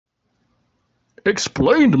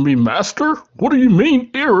Explain to me, Master. What do you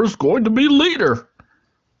mean Era's going to be leader?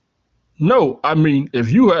 No, I mean,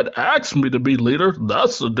 if you had asked me to be leader,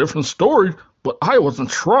 that's a different story, but I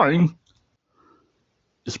wasn't trying.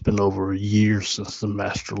 It's been over a year since the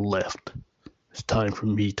Master left. It's time for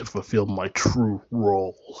me to fulfill my true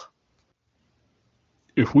role.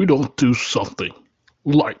 If we don't do something,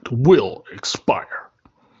 light will expire.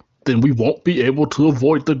 Then we won't be able to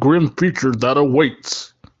avoid the grim future that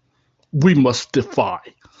awaits. We must defy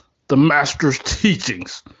the Master's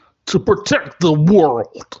teachings to protect the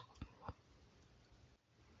world.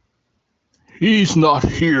 He's not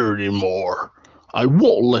here anymore. I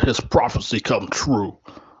won't let his prophecy come true.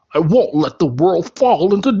 I won't let the world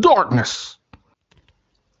fall into darkness.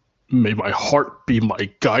 May my heart be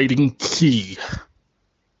my guiding key.